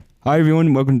Hi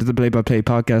everyone, welcome to the Play by Play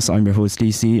podcast. I'm your host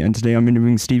DC, and today I'm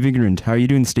interviewing Steve Ignorant. How are you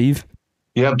doing, Steve?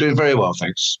 Yeah, I'm doing very well,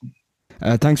 thanks.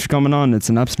 Thanks for coming on. It's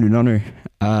an absolute honor.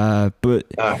 The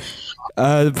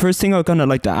first thing I'd kind of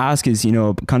like to ask is,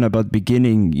 kind of about the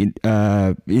beginning,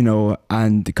 and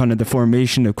kind of the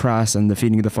formation of Crass and the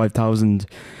Feeding of the 5,000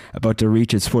 about to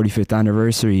reach its 45th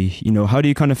anniversary. How do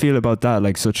you kind of feel about that?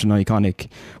 Like such an iconic,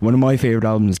 one of my favorite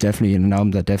albums, definitely, and an album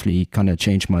that definitely kind of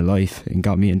changed my life and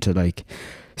got me into like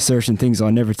certain things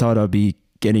I never thought I'd be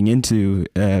getting into,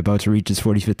 about to reach its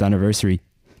 45th anniversary.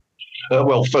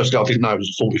 Well, firstly, I didn't know it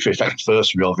was the 45th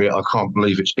anniversary of it. I can't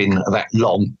believe it's been that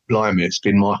long. Blimey, it's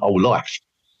been my whole life,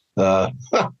 uh,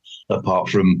 apart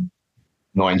from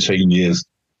 19 years.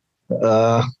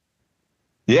 Uh,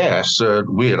 yeah, it's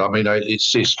weird. I mean,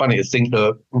 it's funny to think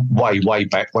that way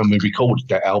back when we recorded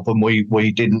that album, we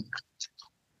didn't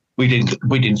think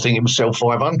it would sell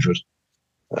 500.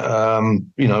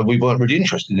 We weren't really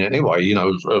interested in it anyway.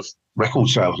 Of record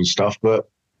sales and stuff, but.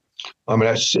 I mean,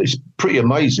 it's pretty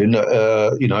amazing that,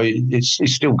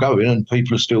 it's still going and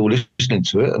people are still listening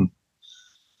to it. And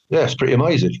yeah, it's pretty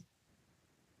amazing.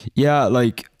 Yeah,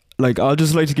 like I'll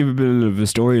just like to give a bit of a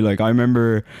story. Like I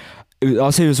remember,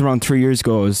 I'll say it was around 3 years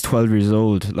ago. I was 12 years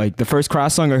old. Like the first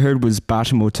Crass song I heard was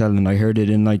Bathroom Motel, and I heard it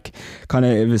in like kind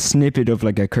of, it was a snippet of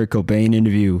like a Kurt Cobain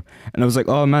interview, and I was like,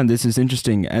 oh man, this is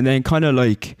interesting. And then kind of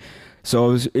like.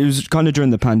 So it was kind of during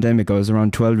the pandemic. I was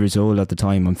around 12 years old at the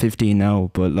time. I'm 15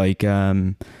 now, but like,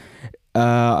 I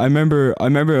remember I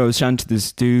was chatting to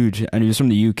this dude, and he was from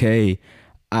the UK,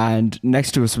 and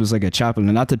next to us was like a chapel.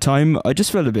 And at the time, I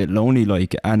just felt a bit lonely,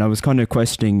 like, and I was kind of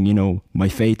questioning, my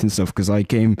faith and stuff, because I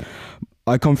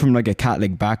come from like a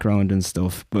Catholic background and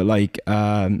stuff, but like,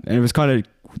 and it was kind of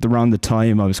around the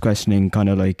time I was questioning kind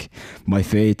of like my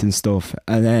faith and stuff.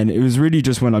 And then it was really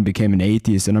just when I became an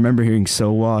atheist, and I remember hearing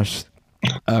So What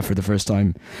for the first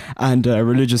time, and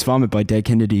Religious Vomit by Dead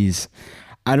Kennedys,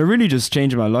 and it really just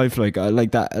changed my life. Like I like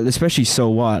that, especially So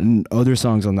What and other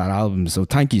songs on that album. So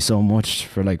thank you so much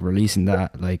for like releasing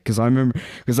that, like, because I remember,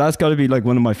 because that's got to be like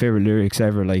one of my favorite lyrics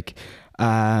ever, like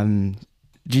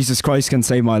Jesus Christ can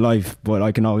save my life, but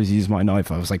I can always use my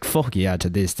knife. I was like, fuck yeah to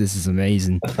this is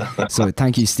amazing. So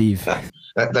thank you, Steve.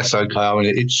 That's okay. I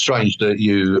mean, it's strange that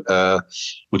you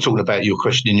were talking about your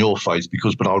question in your faith,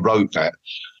 because when I wrote that,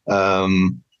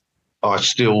 I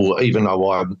still, even though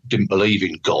I didn't believe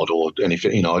in God or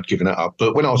anything, I'd given it up.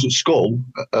 But when I was at school,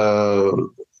 I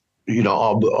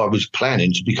was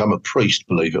planning to become a priest,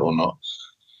 believe it or not.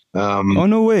 Oh,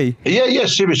 no way. Yeah,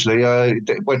 seriously.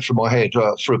 It went through my head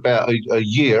for about a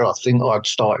year. I think I'd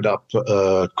started up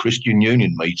Christian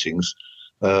Union meetings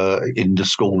in the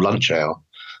school lunch hour,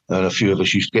 and a few of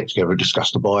us used to get together and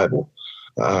discuss the Bible.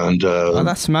 And oh,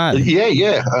 that's mad.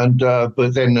 Yeah, and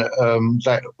but then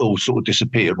that all sort of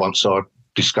disappeared once I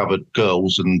discovered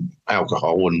girls and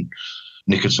alcohol and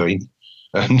nicotine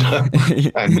and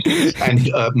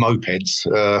mopeds,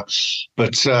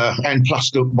 and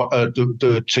plus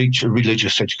the teacher,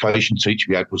 religious education teacher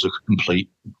we had, was a complete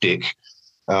dick.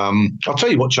 I'll tell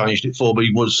you what changed it for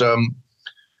me was.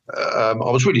 I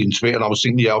was really into it, and I was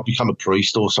thinking, yeah, I'll become a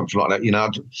priest or something like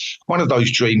that. One of those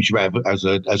dreams you have as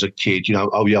a kid.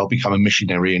 Oh yeah, I'll become a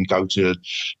missionary and go to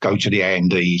the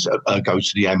Andes, go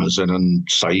to the Amazon and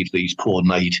save these poor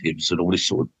natives and all this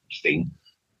sort of thing.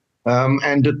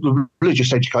 And the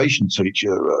religious education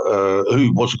teacher,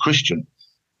 who was a Christian,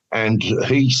 and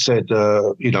he said,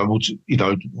 we're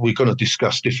going to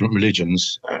discuss different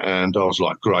religions, and I was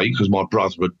like, great, because my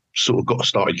brother had sort of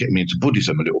started getting me into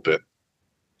Buddhism a little bit.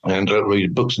 And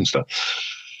reading books and stuff.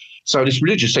 So this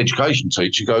religious education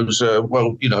teacher goes,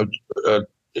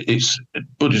 it's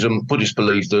Buddhism. Buddhists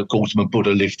believe that Gautama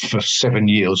Buddha lived for 7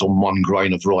 years on 1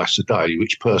 grain of rice a day,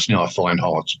 which personally I find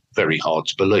very hard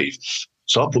to believe.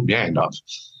 So I put my hand up.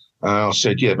 I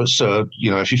said, yeah, but sir,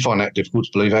 if you find that difficult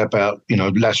to believe, how about,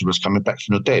 Lazarus coming back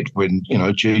from the dead when,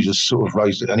 Jesus sort of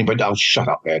raised it? And he went, oh, shut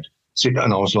up, Ed.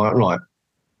 And I was like, right.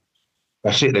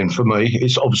 That's it then for me.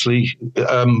 It's obviously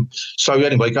so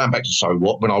anyway, going back to So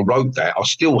What, when I wrote that, I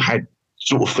still had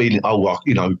sort of feeling,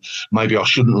 maybe I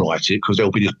shouldn't write it because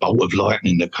there'll be this bolt of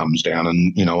lightning that comes down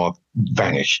and, I'll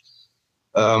vanish.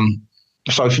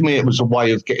 So for me, it was a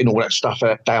way of getting all that stuff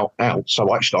out.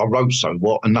 So actually I wrote So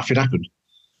What and nothing happened.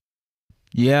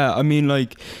 Yeah, I mean,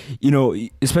 like,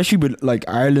 especially with like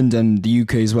Ireland and the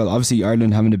UK as well. Obviously,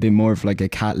 Ireland having a bit more of like a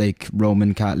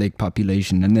Roman Catholic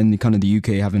population, and then kind of the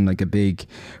UK having like a big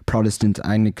Protestant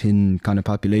Anglican kind of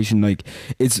population. Like,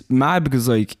 it's mad because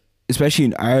like, especially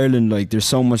in Ireland, like there's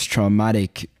so much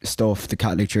traumatic stuff the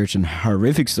Catholic Church and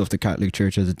horrific stuff the Catholic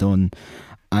Church has done,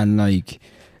 and like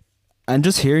and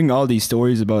just hearing all these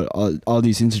stories about all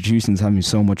these institutions having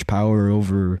so much power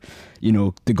over, you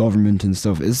know, the government and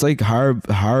stuff, it's like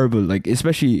horrible. Like,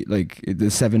 especially like the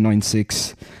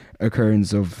 796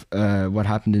 occurrence of what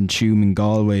happened in Tuam in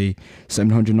Galway.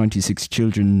 796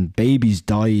 children, babies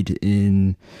died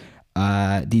in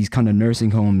these kind of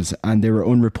nursing homes, and they were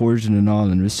unreported and all,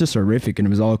 and it was just horrific, and it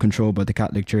was all controlled by the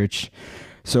Catholic Church.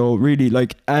 So really,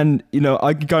 like, and you know,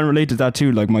 I can kind of relate to that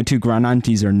too. Like, my two grand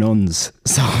aunties are nuns,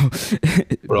 so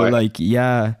but like,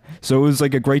 yeah. So it was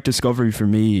like a great discovery for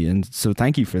me, and so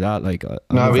thank you for that. Like,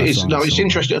 it's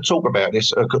interesting to talk about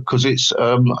this because it's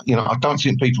you know, I don't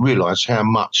think people realise how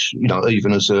much, you know,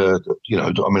 even as a, you know,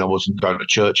 I mean, I wasn't going to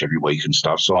church every week and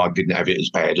stuff, so I didn't have it as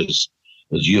bad as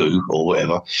you or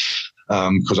whatever,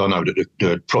 because I know that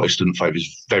the Protestant faith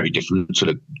is very different to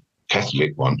the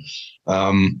Catholic one.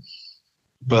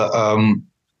 But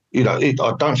you know,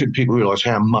 I don't think people realise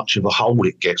how much of a hold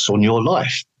it gets on your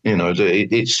life. You know,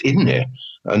 it's in there.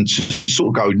 And to sort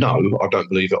of go, no, I don't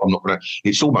believe it, I'm not going to.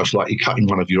 It's almost like you're cutting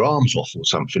one of your arms off or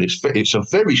something. It's a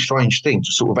very strange thing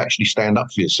to sort of actually stand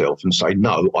up for yourself and say,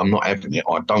 no, I'm not having it.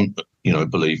 I don't, you know,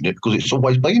 believe in it, because it's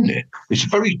always been there. It's a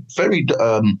very, very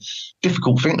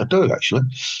difficult thing to do, actually.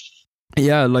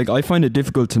 Yeah, like, I find it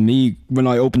difficult to me when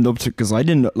I opened up to, because I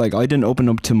didn't open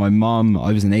up to my mom.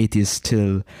 I was an atheist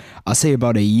till, I say,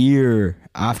 about a year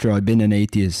after I'd been an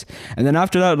atheist, and then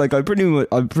after that, like, I'm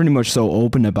pretty much so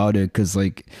open about it, because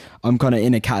like, I'm kind of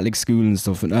in a Catholic school and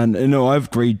stuff, and you know, I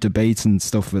have great debates and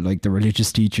stuff with like the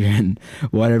religious teacher and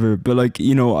whatever. But like,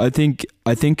 you know, I think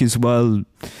as well,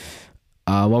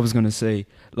 what was I gonna say,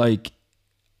 like,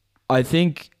 I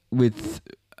think with,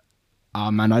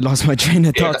 oh man, I lost my train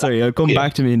of thought. Sorry, I'll come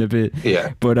back to me in a bit.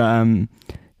 Yeah.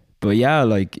 But yeah,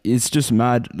 like, it's just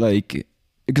mad, like,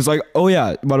 because like, oh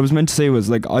yeah, what I was meant to say was,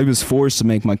 like, I was forced to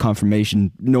make my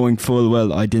confirmation knowing full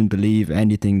well I didn't believe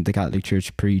anything the Catholic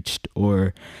Church preached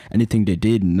or anything they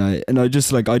did, and I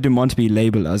just, like, I didn't want to be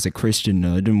labelled as a Christian.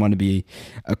 I didn't want to be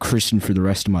a Christian for the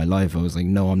rest of my life. I was like,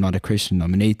 no, I'm not a Christian,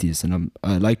 I'm an atheist, and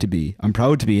I'm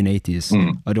proud to be an atheist.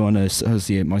 I don't want to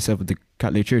associate myself with the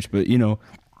Catholic Church, but you know,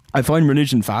 I find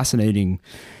religion fascinating.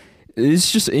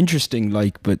 It's just interesting,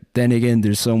 like, but then again,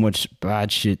 there's so much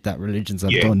bad shit that religions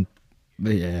have done.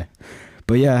 But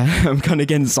yeah, I'm kind of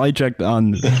getting sidetracked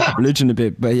on religion a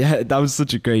bit. But yeah, that was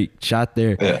such a great chat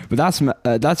there. Yeah. But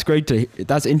that's great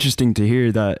that's interesting to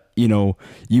hear that, you know,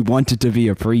 you wanted to be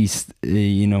a priest.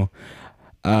 You know,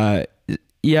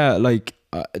 yeah, like,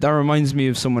 that reminds me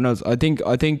of someone else. I think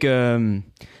no,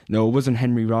 it wasn't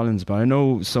Henry Rollins, but I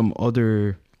know some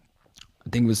other. I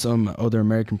think it was some other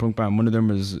American punk band. One of them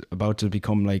was about to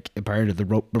become like a part of the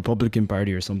Republican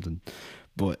Party or something.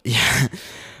 But yeah.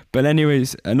 But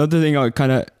anyways, another thing I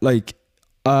kind of like,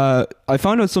 I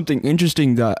found out something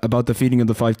interesting that about the Feeding of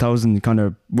the 5,000, kind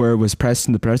of where it was pressed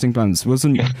in the pressing plants,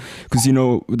 wasn't, because you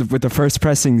know, with the first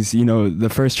pressings, you know, the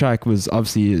first track was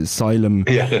obviously Asylum,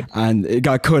 and it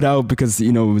got cut out because,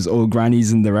 you know, it was old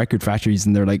grannies in the record factories,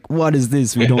 and they're like, what is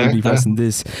this? We don't want to be pressing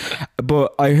this.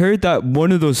 But I heard that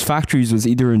one of those factories was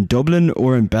either in Dublin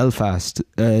or in Belfast.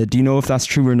 Do you know if that's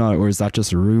true or not, or is that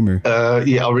just a rumour?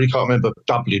 Yeah, I really can't remember.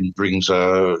 Dublin brings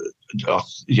I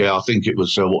think it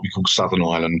was what we call Southern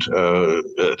Ireland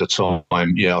at the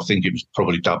time. Yeah, I think it was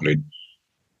probably Dublin.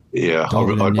 Yeah,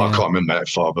 Dublin, I can't remember that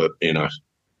far, but you know.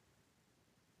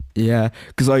 Yeah,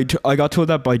 because I got told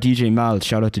that by DJ Mal.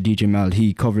 Shout out to DJ Mal.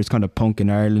 He covers kind of punk in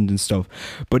Ireland and stuff.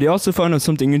 But he also found out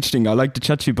something interesting. I like to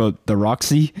chat to you about the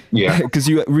Roxy. Yeah. Because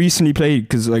you recently played,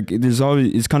 because like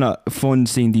it's kind of fun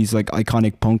seeing these like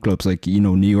iconic punk clubs, like, you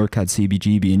know, New York had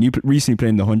CBGB, and you recently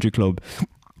played in the 100 Club.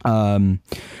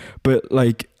 But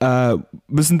like,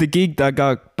 wasn't the gig that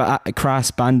got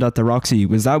Crass banned at the Roxy,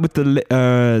 was that with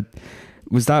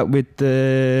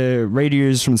the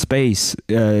Radiators from Space?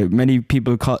 Many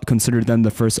people consider them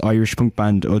the first Irish punk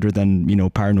band other than, you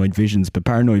know, Paranoid Visions, but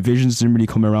Paranoid Visions didn't really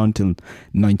come around till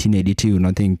 1982, and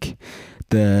I think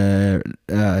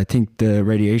the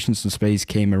Radiations from Space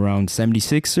came around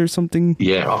 76 or something.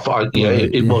 Yeah,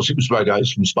 it was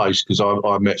Radiators from Space, because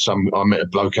I met a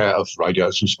bloke out of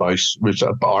Radiators from Space,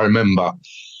 but I remember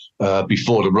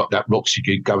before that Roxy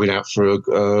gig going out for a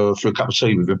cup of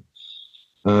tea with him,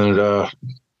 and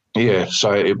yeah,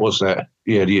 so it was that,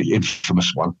 yeah, the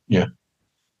infamous one, yeah,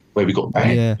 where we got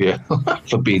banned, yeah.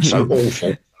 For being so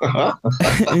awful. I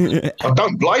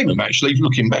don't blame them, actually,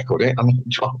 looking back on it.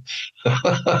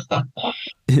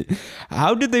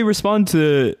 How did they respond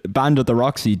to Band at the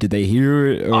Roxy? Did they hear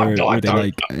it, or were they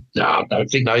like? No, I don't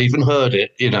think they even heard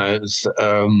it. You know, it's,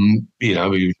 you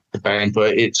know, the band,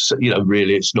 but it's, you know,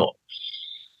 really, it's not.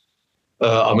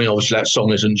 I mean, obviously, that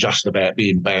song isn't just about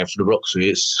being banned for the Roxy.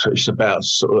 It's about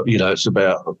sort of, it's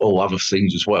about all other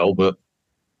things as well. But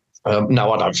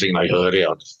no, I don't think they heard it.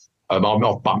 I've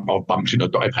bumped into.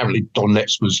 Apparently, Don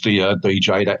Letts was the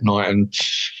DJ that night, and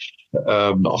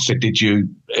I said, "Did you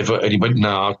ever?" And he went, "No,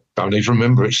 I don't even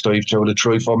remember it, Steve. Tell the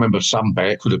truth, I remember some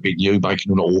bit. It could have been you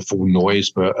making an awful noise,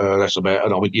 but that's about."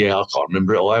 And I went, "Yeah, I can't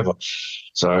remember it either."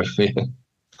 So yeah.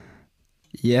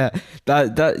 Yeah,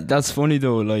 that's funny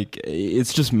though. Like,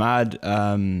 it's just mad.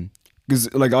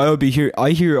 Because like I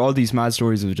hear all these mad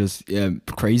stories of just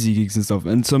crazy gigs and stuff.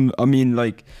 And some, I mean,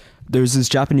 like, there's this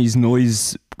Japanese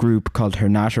noise group called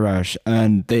Hernatarash,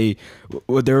 and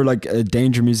they're like a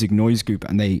danger music noise group,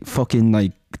 and they fucking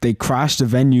like they crashed a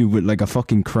venue with like a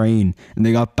fucking crane, and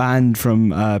they got banned from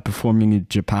performing in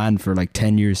Japan for like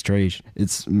 10 years straight.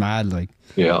 It's mad, like.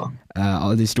 Yeah.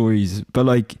 All these stories, but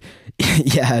like,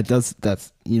 yeah, that's I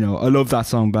love that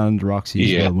song "Band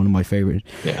Roxy" as well, one of my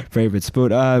favorites.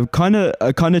 But kind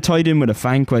of tied in with a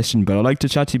fan question, but I like to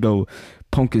chat to you about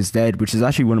 "Punk Is Dead," which is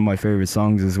actually one of my favorite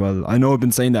songs as well. I know I've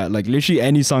been saying that, like, literally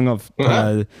any song off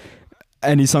 "Yes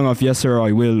Sir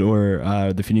I Will" or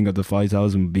 "The Feeling of the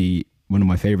 5000" would be one of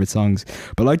my favorite songs.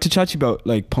 But I'd like to chat to you about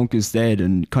like "Punk Is Dead"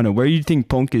 and kind of where you think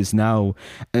punk is now,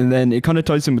 and then it kind of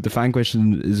ties in with the fan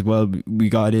question as well. We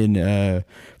got in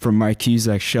from Mark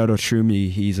Cusack, shout out through me.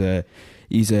 He's a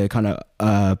kind of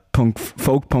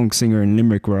folk punk singer in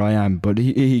Limerick where I am, but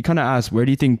he kind of asked, where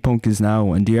do you think punk is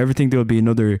now, and do you ever think there'll be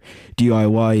another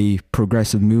DIY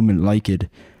progressive movement like it,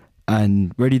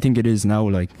 and where do you think it is now?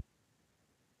 Like,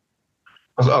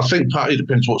 I think partly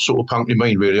depends what sort of punk you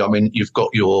mean, really. I mean, you've got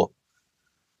your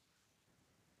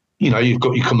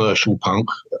commercial punk.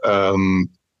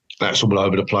 That's all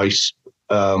over the place.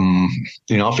 I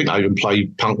think they even play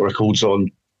punk records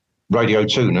on Radio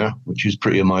 2 now, which is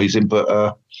pretty amazing.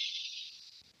 But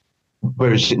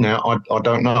where is it now? I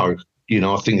don't know.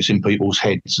 I think it's in people's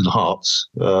heads and hearts.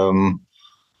 And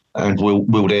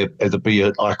will there ever be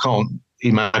I can't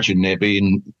imagine there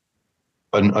being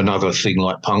another thing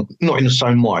like punk, not in the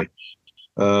same way.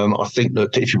 I think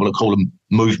that if you want to call them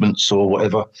movements or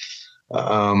whatever,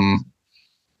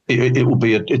 it will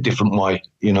be a different way.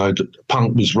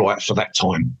 Punk was right for that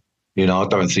time. I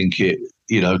don't think it.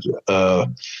 I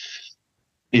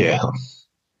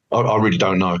really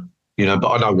don't know. But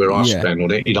I know where I stand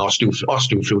on it. I still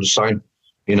feel the same.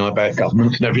 About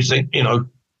government and everything. And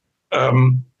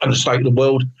the state of the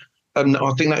world. And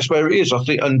I think that's where it is. I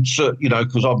think, and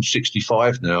because I'm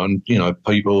 65 now, and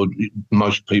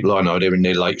most people I know, they're in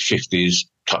their late 50s,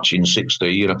 touching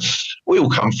 60. We all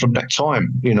come from that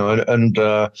time. And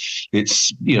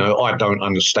it's I don't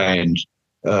understand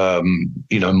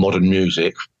modern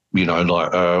music.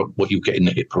 Like what you get in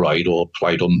the hit parade or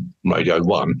played on Radio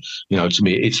 1. To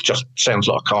me, it just sounds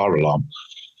like a car alarm.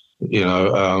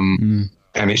 And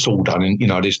it's all done in.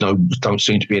 Don't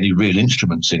seem to be any real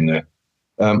instruments in there.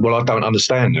 Well, I don't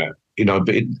understand that,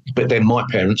 but then my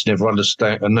parents never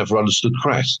understood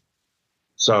Crass.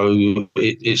 So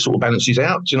it sort of balances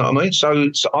out. Do you know what I mean? So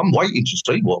I'm waiting to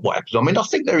see what happens. I mean, I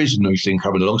think there is a new thing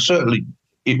coming along. Certainly,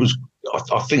 it was,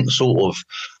 I think, sort of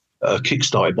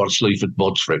kick-started by the Sleaford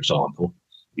Mods, for example.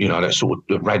 That sort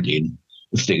of ragging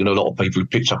thing, and a lot of people who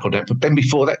picked up on that. But then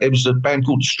before that, there was a band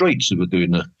called The Streets who were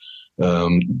doing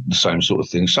the same sort of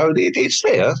thing. So it's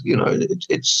there.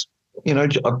 It's I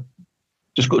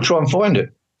just got to try and find it.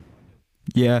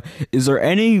 Yeah. Is there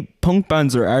any punk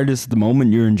bands or artists at the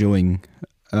moment you're enjoying?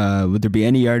 Would there be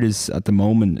any artists at the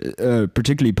moment,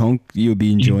 particularly punk, you'll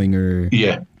be enjoying? Or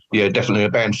Yeah, definitely a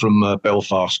band from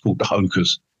Belfast called the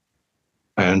Hokers,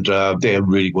 and they're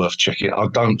really worth checking. I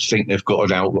don't think they've got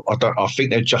an album. I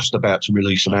think they're just about to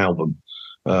release an album,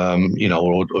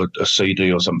 or a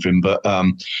CD or something. But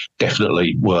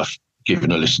definitely worth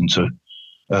giving a listen to.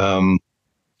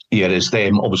 There's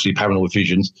them, obviously Paranoid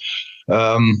Visions.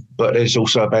 But there's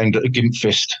also a band at Gimp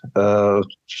Fist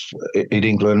in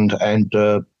England, and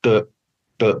Dirt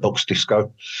Box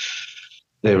Disco.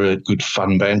 They're a good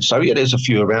fun band. So there's a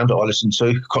few around that I listen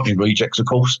to. Cockney Rejects, of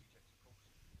course.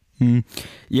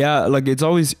 Yeah, like it's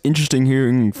always interesting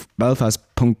hearing Belfast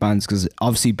punk bands, because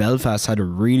obviously Belfast had a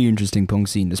really interesting punk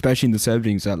scene, especially in the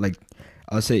 70s. That, like,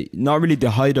 I'll say, not really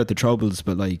the height of the Troubles,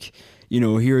 but like,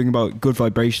 hearing about Good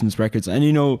Vibrations records,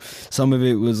 and some of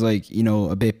it was like,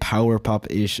 a bit power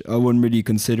pop-ish. I wouldn't really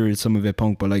consider it some of it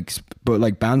punk, but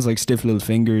like bands like Stiff Little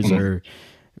Fingers or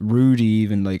Rudy,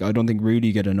 even, like, I don't think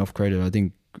Rudy get enough credit. I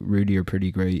think Rudy are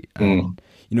pretty great. And,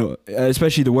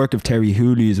 especially the work of Terry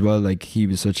Hooley as well. Like, he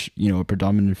was such, a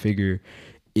predominant figure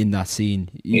in that scene.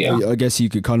 Yeah. I guess you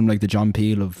could call him like the John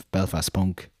Peel of Belfast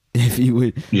punk, if you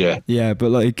would. Yeah. Yeah,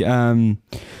 but like,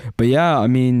 but yeah, I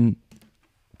mean,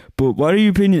 But what are your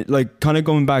opinion, like, kind of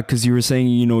going back, because you were saying,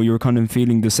 you know, you were kind of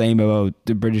feeling the same about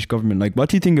the British government. Like, what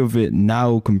do you think of it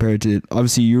now compared to,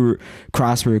 obviously,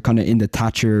 Crass were kind of in the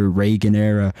Thatcher Reagan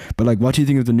era, but like, what do you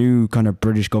think of the new kind of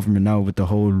British government now with the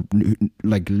whole,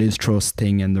 like, Liz Truss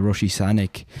thing and the Rishi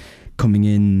Sunak coming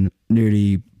in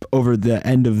nearly over the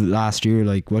end of last year?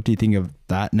 Like, what do you think of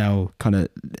that now, kind of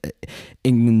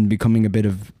England becoming a bit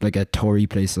of like a Tory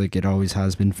place like it always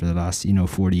has been for the last, you know,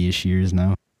 40-ish years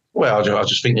now? Well, I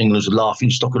just think England's a laughing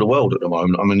stock of the world at the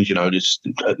moment. I mean, you know,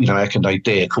 how can they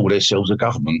dare call themselves a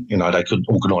government? You know, they could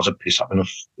organise a piss up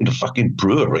in a fucking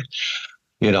brewery.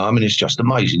 You know, I mean, it's just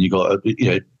amazing. You got,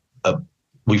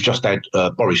 we've just had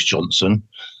Boris Johnson,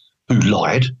 who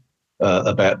lied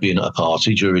about being at a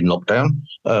party during lockdown.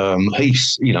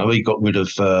 He got rid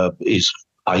of his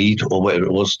aide or whatever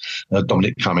it was,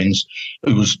 Dominic Cummings,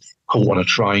 who was caught on a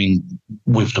train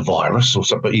with the virus or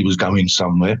something, but he was going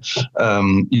somewhere.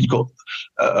 You've got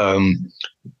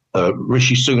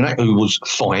Rishi Sunak, who was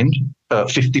fined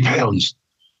 £50.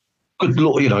 Good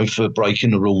Lord, you know, for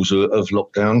breaking the rules of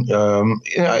lockdown.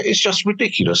 It's just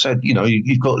ridiculous. And, you know,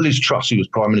 you've got Liz Truss, who was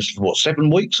Prime Minister for 7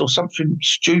 weeks or something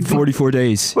stupid? 44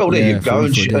 days. Well, there you go.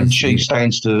 And she's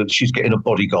getting a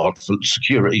bodyguard for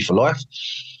security for life.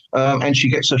 And she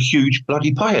gets a huge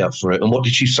bloody payout for it. And what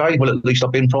did she say? Well, at least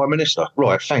I've been Prime Minister.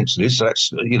 Right, thanks, Liz. So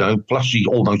that's, you know, plus she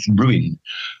almost ruined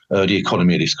the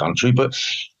economy of this country. But,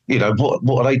 you know,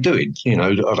 what are they doing? You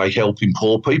know, are they helping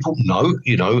poor people? No.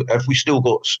 You know, have we still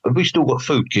got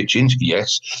food kitchens?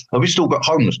 Yes. Have we still got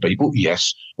homeless people?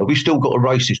 Yes. Have we still got a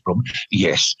racist problem?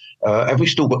 Yes. Have we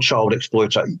still got child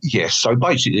exploitation? Yes. So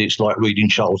basically, it's like reading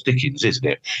Charles Dickens, isn't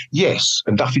it? Yes.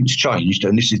 And nothing's changed.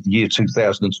 And this is the year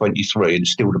 2023, and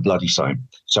it's still the bloody same.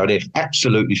 So they're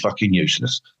absolutely fucking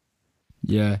useless.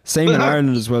 Yeah. Same in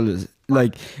Ireland as well.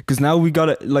 Like, because now we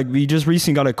just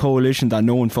recently got a coalition that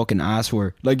no one fucking asked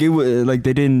for. Like,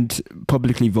 they didn't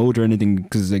publicly vote or anything,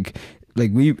 because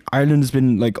Ireland has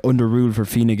been like under rule for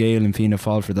Fine Gael and Fianna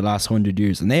Fáil for the last 100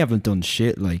 years, and they haven't done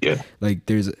shit. Like, like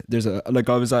there's a, like,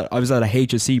 I was at a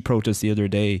HSE protest the other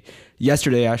day,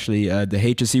 yesterday actually. The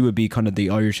HSE would be kind of the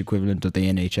Irish equivalent of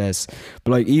the NHS,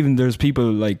 but like, even there's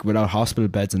people like without hospital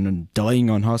beds and dying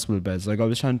on hospital beds. Like, I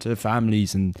was chatting to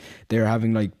families, and they're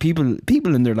having like people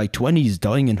in their like 20s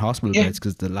dying in hospital beds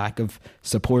because the lack of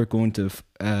support going to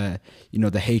you know,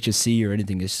 the HSC or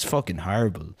anything is fucking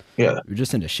horrible. Yeah, we're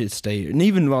just in a shit state. And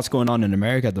even what's going on in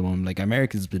America at the moment, like,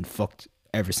 America's been fucked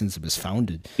ever since it was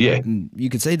founded. Yeah, and you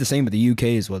could say the same with the UK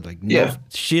as well. Like,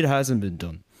 shit hasn't been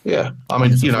done. Yeah, I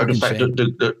mean, you know, the fact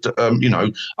that you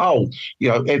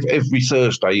know, every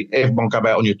Thursday, everyone go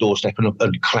out on your doorstep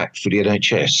and clap for the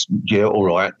NHS. Yeah, all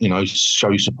right, you know, show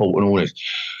your support and all this.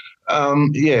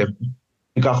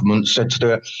 The government said to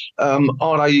them,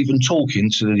 are they even talking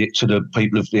to the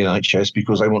people of the NHS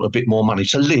because they want a bit more money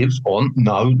to live on?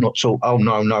 No, not so. Oh,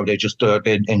 no, they're just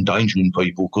they're endangering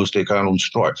people because they're going on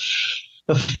strike.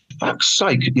 For fuck's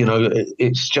sake, you know,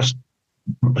 it's just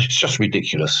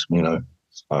ridiculous, you know.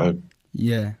 So.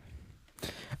 Yeah.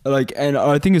 Like, and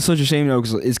I think it's such a shame now,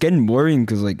 because it's getting worrying,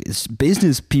 because like, it's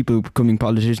business people becoming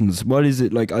politicians. What is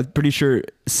it like? I'm pretty sure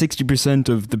 60%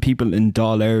 of the people in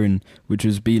Dáil Éireann, which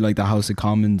would be like the House of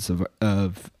Commons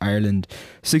of Ireland,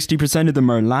 60% of them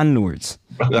are landlords.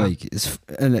 Like,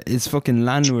 it's fucking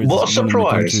landlords. What a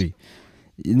surprise!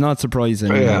 Not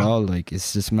surprising at all. Like,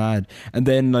 it's just mad. And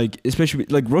then, like, especially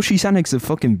like Rishi Sunak's a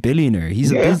fucking billionaire.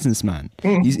 He's a businessman.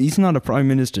 He's not a prime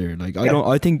minister. Like,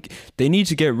 I think they need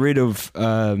to get rid of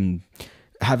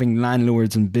having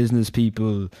landlords and business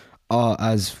people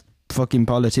as fucking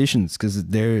politicians, because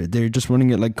they're just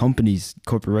running it like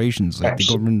corporations. Like, the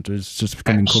government is just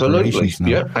becoming corporations now.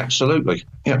 Yeah, absolutely.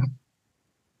 Yeah,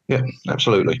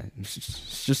 absolutely.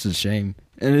 It's just a shame,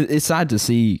 and it's sad to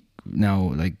see.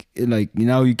 Now, like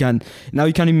now you can't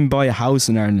even buy a house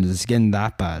in Ireland. It's getting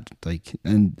that bad. Like,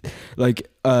 and like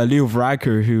Leo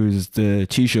Varadkar, who's the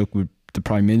Taoiseach with the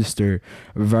Prime Minister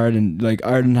of Ireland, like,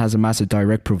 Ireland has a massive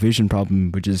direct provision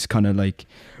problem, which is kind of like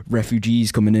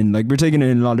refugees coming in. Like, we're taking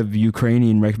in a lot of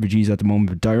Ukrainian refugees at the moment,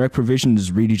 but direct provision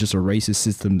is really just a racist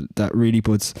system that really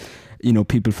puts, you know,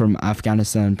 people from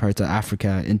Afghanistan, parts of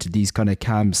Africa, into these kind of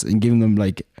camps and giving them,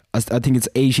 like, I think it's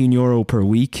 €18 per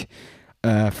week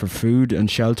for food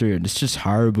and shelter, and it's just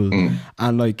horrible.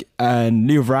 And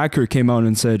Leo Varadkar came out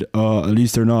and said, at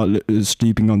least they're not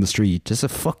sleeping on the street. Just a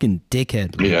fucking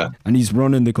dickhead. Like, and he's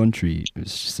running the country.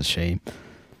 It's just a shame.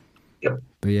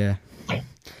 But yeah.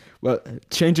 Well,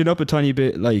 changing up a tiny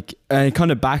bit, like, and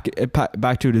kind of back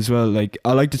to it as well. Like,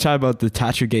 I like to chat about the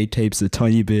Thatchergate tapes a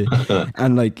tiny bit,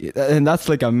 and like, and that's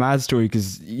like a mad story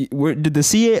because did the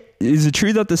CIA? Is it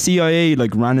true that the CIA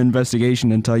like ran an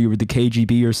investigation and tell you were the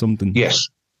KGB or something? Yes,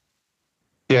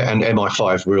 yeah, and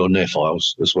MI5 were on their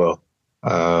files as well.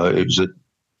 It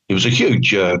was a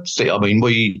huge thing. I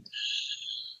mean,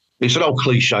 it's an old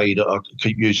cliche that I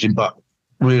keep using, but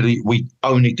really, we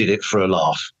only did it for a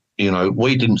laugh. You know,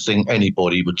 we didn't think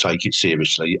anybody would take it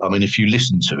seriously. I mean, if you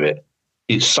listen to it,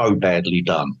 it's so badly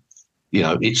done. You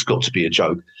know, it's got to be a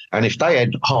joke. And if they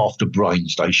had half the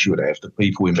brains they should have, the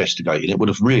people investigating it would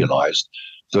have realised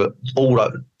that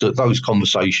that those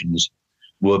conversations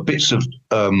were bits of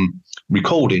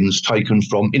recordings taken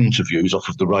from interviews off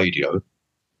of the radio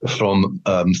from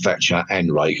Thatcher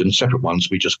and Reagan, separate ones.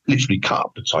 We just literally cut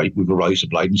up the tape with a razor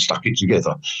blade and stuck it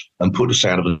together and put the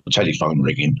sound of a telephone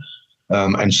ringing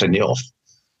and send it off.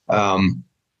 I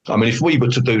mean, if we were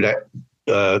to do that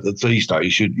these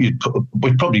days, we'd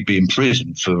probably be in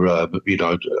prison for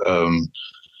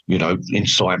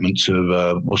incitement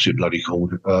to what's it bloody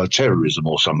called, terrorism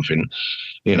or something,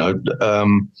 you know.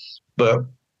 But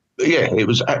yeah, it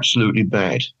was absolutely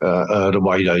bad the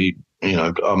way they, you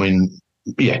know. I mean,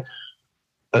 yeah.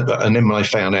 And then when I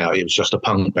found out it was just a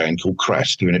punk band called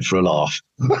Crass doing it for a laugh,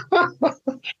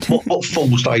 what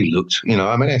fools they looked, you know.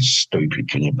 I mean, how stupid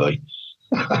can you be?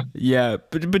 Yeah,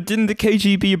 but didn't the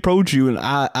KGB approach you and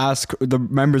ask the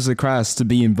members of Crass to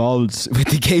be involved with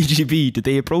the KGB? Did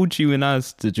they approach you and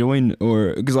ask to join?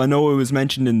 Or because I know it was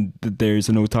mentioned in that there's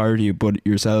an authority about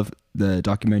yourself, the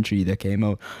documentary that came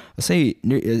out. Let's say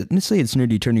it's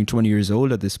nearly turning 20 years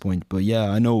old at this point. But yeah,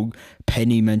 I know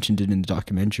Penny mentioned it in the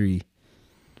documentary.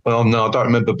 Well, no, I don't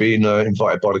remember being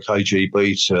invited by the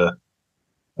KGB to.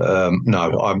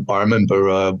 No, I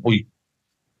remember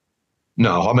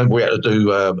No, I remember we had to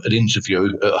do an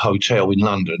interview at a hotel in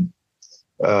London,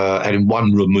 and in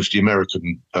one room was the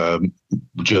American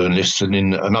journalists, and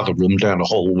in another room down the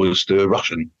hall was the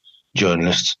Russian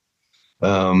journalists.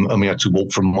 And we had to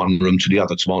walk from one room to the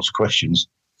other to answer questions.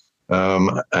 And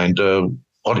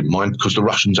I didn't mind because the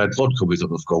Russians had vodka with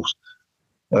them, of course.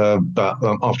 But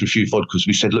after a few vodkas,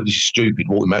 we said, look, this is stupid.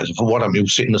 Walking back, why don't we all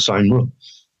sit in the same room?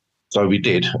 So we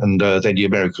did, and then the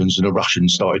Americans and the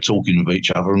Russians started talking with each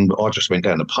other, and I just went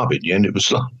down the pub in the end. It was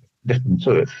like different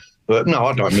to it, but no,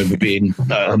 I don't remember being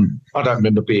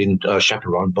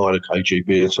chaperoned by the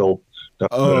KGB at all.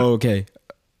 Oh, okay,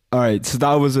 all right. So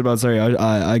that was about. Sorry,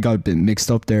 I got a bit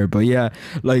mixed up there, but yeah,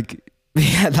 like.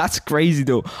 Yeah, that's crazy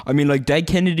though. I mean, like Dead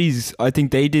Kennedys, I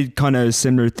think they did kind of a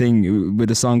similar thing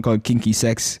with a song called "Kinky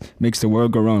Sex Makes the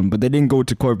World Go Round," but they didn't go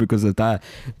to court because of that.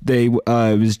 It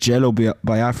was Jello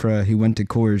Biafra who went to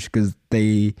court because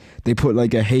they put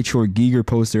like a H.R. Giger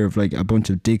poster of like a bunch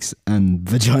of dicks and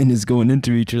vaginas going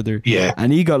into each other. Yeah,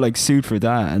 and he got like sued for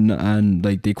that, and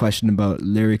like they questioned about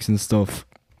lyrics and stuff,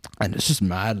 and it's just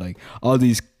mad. Like all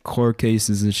these court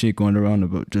cases and shit going around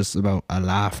about a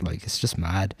laugh. Like it's just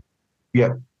mad.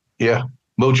 Yeah, yeah.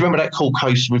 Well, do you remember that court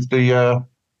case with the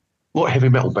what heavy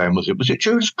metal band was it? Was it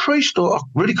Judas Priest or I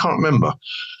really can't remember.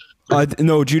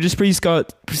 No, Judas Priest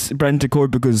got brought to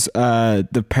court because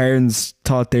the parents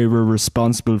thought they were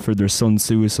responsible for their son's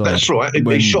suicide. That's right.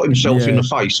 He shot himself in the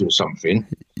face or something.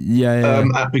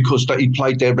 Yeah. Because he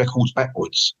played their records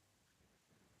backwards.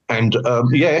 And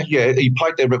he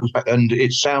played their records back, and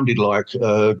it sounded like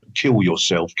kill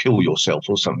yourself"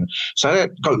 or something. So they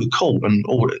go to court and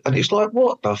all, and it's like,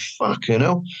 what the fuck, you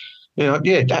know? You know,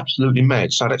 yeah, absolutely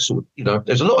mad. So that's sort of, you know,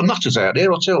 there's a lot of nutters out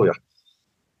there, I'll tell you.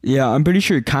 Yeah, I'm pretty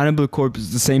sure Cannibal Corpse,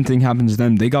 the same thing happened to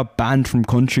them. They got banned from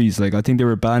countries. Like, I think they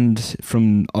were banned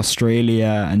from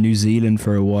Australia and New Zealand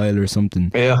for a while or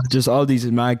something. Yeah. Just all these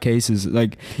mad cases.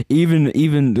 Like,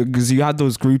 even because you had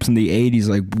those groups in the 80s,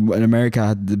 like in America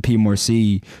had the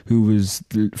PMRC, who was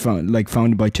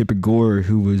founded by Tipper Gore,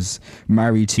 who was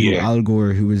married to Al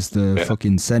Gore, who was the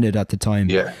fucking Senate at the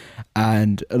time. Yeah.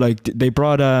 And like they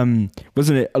brought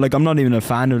wasn't it, like, I'm not even a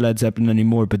fan of Led Zeppelin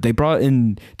anymore, but they brought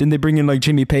in, didn't they bring in like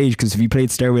Jimmy Page? Because if you played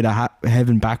Stairway to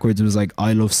Heaven backwards, it was like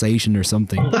I Love Satan or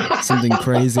something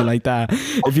crazy like that.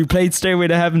 If you played Stairway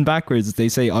to Heaven backwards, they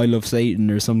say I Love Satan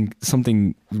or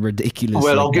something ridiculous.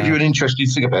 Well, like I'll give you an interesting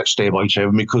thing about Stairway to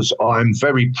Heaven, because I'm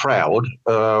very proud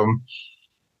to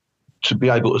be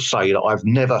able to say that I've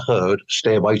never heard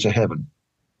Stairway to Heaven.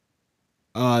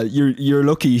 You're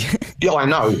lucky. Yeah, I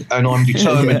know, and I'm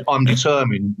determined. Yeah. I'm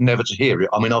determined never to hear it.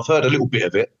 I mean, I've heard a little bit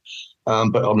of it,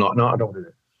 but I'm like, no, I don't want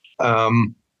to.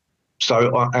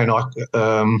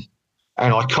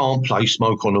 I can't play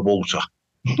Smoke on the Water.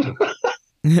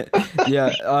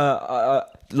 Yeah,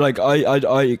 like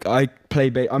I play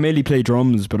bass. I mainly play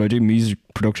drums, but I do music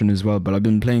production as well. But I've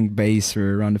been playing bass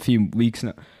for around a few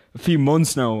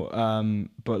months now.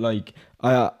 But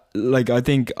I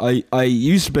think I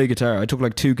used to play guitar. I took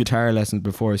like 2 guitar lessons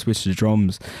before I switched to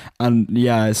drums. And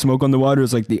yeah, Smoke on the Water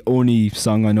is like the only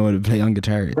song I know how to play on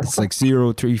guitar. It's like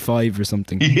 035 or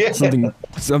something. Yeah.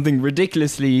 Something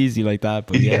ridiculously easy like that.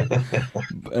 But yeah.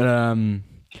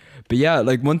 But yeah,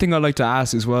 like one thing I'd like to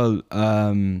ask as well,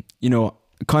 you know,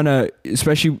 kind of,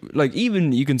 especially like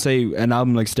even you can say an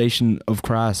album like Station of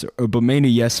Crass, but mainly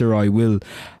Yes Sir I Will.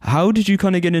 How did you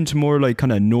kind of get into more like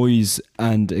kind of noise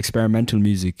and experimental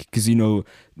music? Because you know,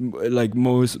 like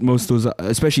most of those,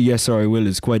 especially Yes Sir I Will,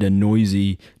 is quite a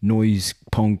noisy noise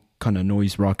punk kind of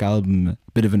noise rock album,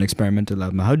 bit of an experimental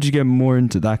album. How did you get more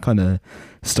into that kind of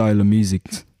style of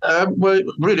music? Well,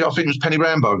 really, I think it was Penny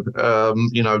Rimbaud.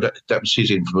 You know, that was his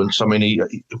influence. I mean,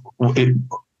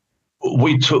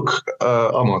 we took,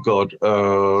 oh my God,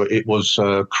 it was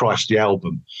Christ the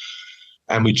album.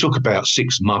 And we took about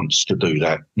 6 months to do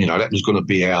that. You know, that was going to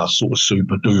be our sort of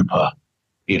super duper,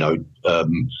 you know,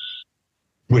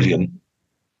 brilliant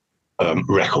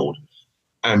record.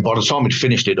 And by the time we'd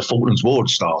finished it, the Falklands War had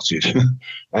started.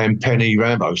 And Penny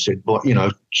Rimbaud said, well, you know,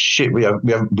 shit, we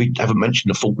haven't mentioned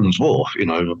the Falklands War, you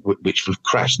know, which was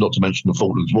crass not to mention the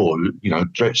Falklands War, you know.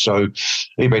 So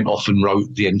he went off and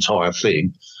wrote the entire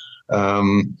thing.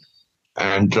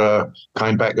 And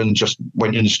came back and just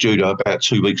went in the studio about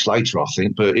 2 weeks later, I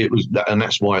think. But it was, and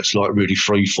that's why it's like really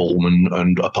free form.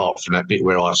 And apart from that bit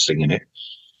where I was singing it,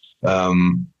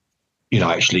 you know,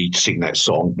 actually sing that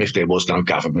song if there was no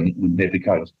government and everything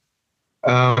else.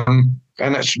 And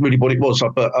that's really what it was.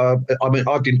 But I mean,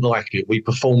 I didn't like it. We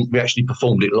actually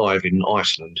performed it live in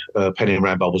Iceland. Penny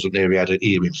Rimbaud wasn't there; he had an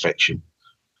ear infection.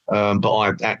 But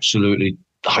I absolutely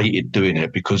hated doing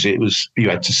it because it was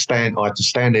I had to stand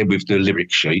there with the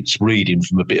lyric sheets, reading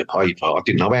from a bit of paper. I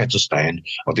didn't know how to stand.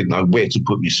 I didn't know where to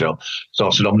put myself. So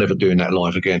I said, I'm never doing that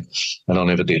live again, and I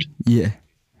never did. Yeah.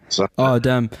 So, oh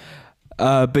damn.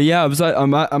 But yeah,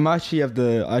 I'm actually have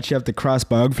the Crass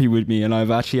biography with me, and I've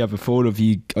actually have a photo of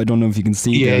you. I don't know if you can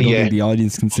see it. I don't think the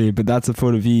audience can see it, but that's a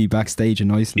photo of you backstage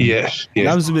in Iceland. Yeah.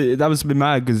 That was a bit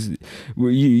mad because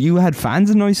you had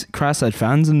fans in Iceland. Crass had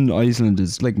fans in Iceland.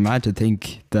 It's like mad to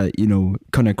think that, you know,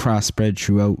 kind of Crass spread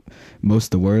throughout most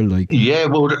of the world. Like, yeah,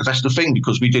 well, that's the thing,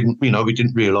 because we didn't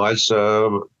realise,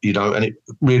 you know, and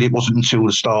it wasn't until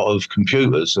the start of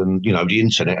computers and, you know, the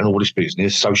internet and all this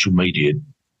business, social media,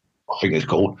 I think it's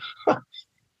called.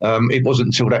 It wasn't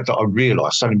until that I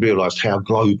suddenly realised how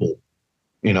global,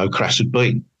 you know, Crass had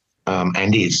been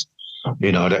and is,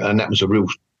 you know, and that was a real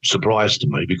surprise to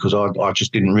me because I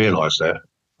just didn't realise that.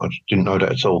 I just didn't know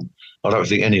that at all. I don't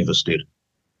think any of us did.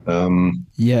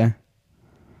 Yeah.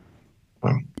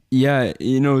 Yeah,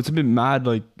 you know, it's a bit mad,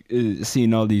 like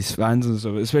seeing all these fans and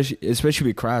stuff, especially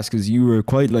with Crass, because you were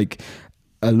quite like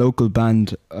a local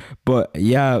band. But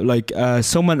yeah, like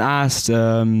someone asked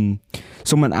about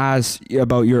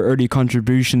your early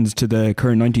contributions to the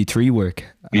current 93 work.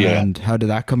 Yeah. And how did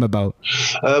that come about?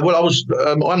 Well,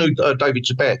 I knew David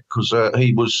Tibet because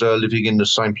he was living in the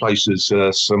same place as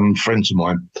some friends of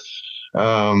mine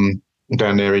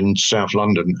down there in South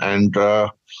London, and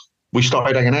we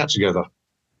started hanging out together,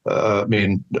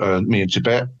 me and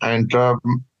Tibet, and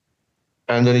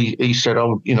then he said,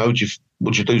 "Oh, you know,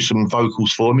 would you do some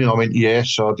vocals for me?" I went,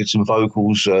 "Yes." So I did some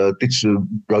vocals,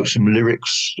 wrote some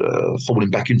lyrics, "Falling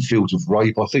Back in Fields of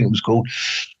Rape," I think it was called.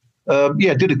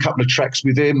 Did a couple of tracks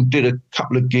with him, did a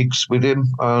couple of gigs with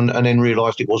him, and then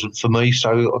realised it wasn't for me.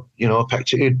 So, you know, I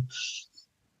packed it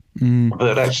in.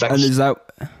 But that's and is that?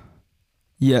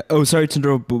 Yeah. Oh, sorry to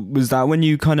interrupt. But was that when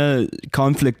you kind of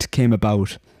Conflict came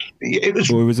about? It was,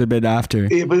 or was it a bit after?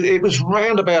 It was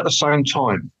round about the same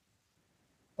time.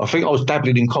 I think I was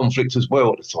dabbling in Conflict as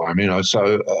well at the time, you know.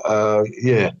 So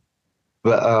yeah,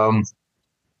 but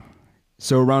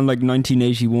so around like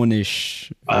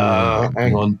 1981-ish.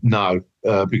 Hang on, no,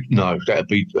 that'd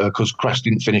be because Crass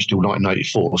didn't finish till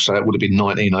 1984, so that would have been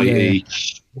 1980,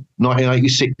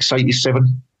 1986,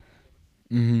 87,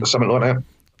 something like that.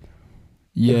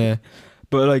 Yeah.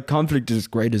 But like Conflict is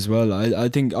great as well. I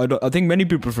think many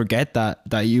people forget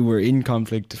that you were in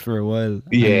Conflict for a while.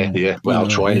 Yeah. Well, I'll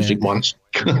try anything once.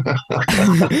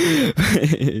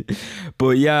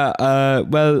 But yeah,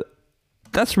 well,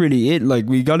 that's really it. Like,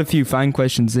 we got a few fan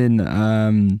questions in.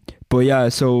 But yeah,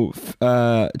 so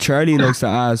Charlie likes to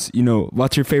ask, you know,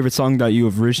 what's your favorite song that you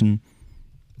have written?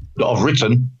 That I've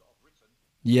written?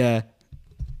 Yeah.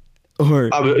 Or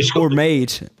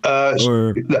made. I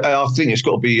think it's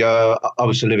got to be I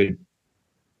Was a Living.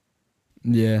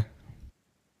 Yeah.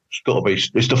 It's got to be.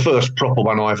 It's the first proper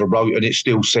one I ever wrote, and it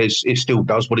still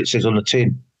does what it says on the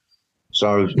tin.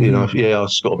 So yeah,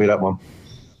 it's got to be that one.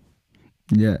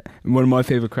 Yeah, one of my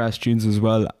favorite Crass tunes as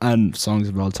well, and songs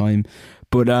of all time.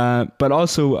 But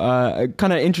also a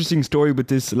kind of interesting story with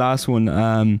this last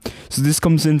one. So this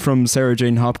comes in from Sarah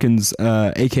Jane Hopkins,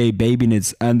 aka Baby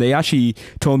Nits, and they actually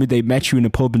told me they met you in a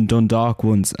pub in Dundalk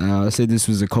once. I say this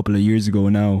was a couple of years ago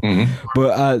now,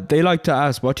 but they like to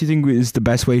ask, what do you think is the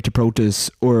best way to protest,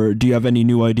 or do you have any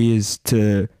new ideas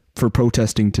for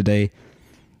protesting today?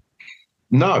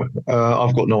 No,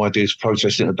 I've got no ideas for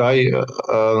protesting today.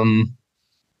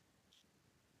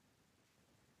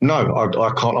 No,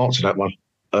 I can't answer that one.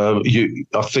 I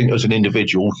think as an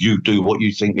individual, you do what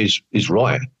you think is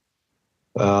right.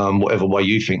 Whatever way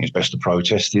you think is best to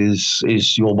protest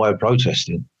is your way of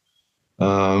protesting.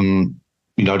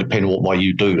 Depending on what way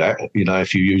you do that,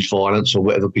 if you use violence or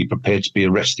whatever, be prepared to be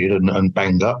arrested and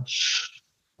banged up.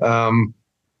 I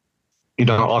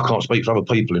can't speak for other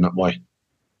people in that way.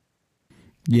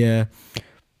 Yeah.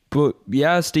 But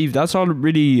yeah, Steve, that's all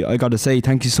really I got to say.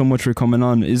 Thank you so much for coming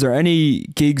on. Is there any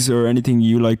gigs or anything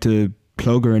you like to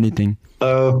plug or anything?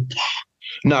 No,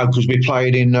 because we're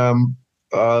playing in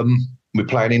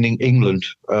England.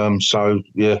 So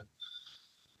yeah.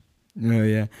 Oh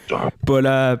yeah.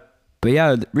 But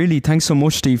yeah, really, thanks so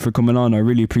much, Steve, for coming on. I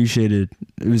really appreciate it.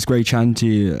 It was great chatting to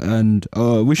you, and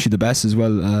I wish you the best as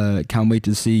well. Can't wait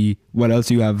to see what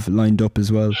else you have lined up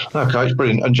as well. Okay, it's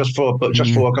brilliant. And just before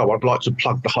I go, I'd like to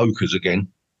plug the Hokers again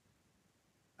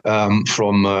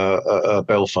from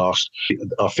Belfast.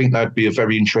 I think that'd be a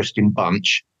very interesting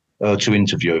bunch to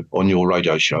interview on your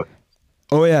radio show.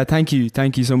 Oh yeah, thank you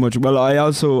so much. Well, I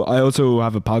also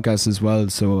have a podcast as well.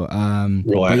 So right.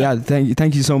 But yeah,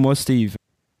 thank you so much, Steve.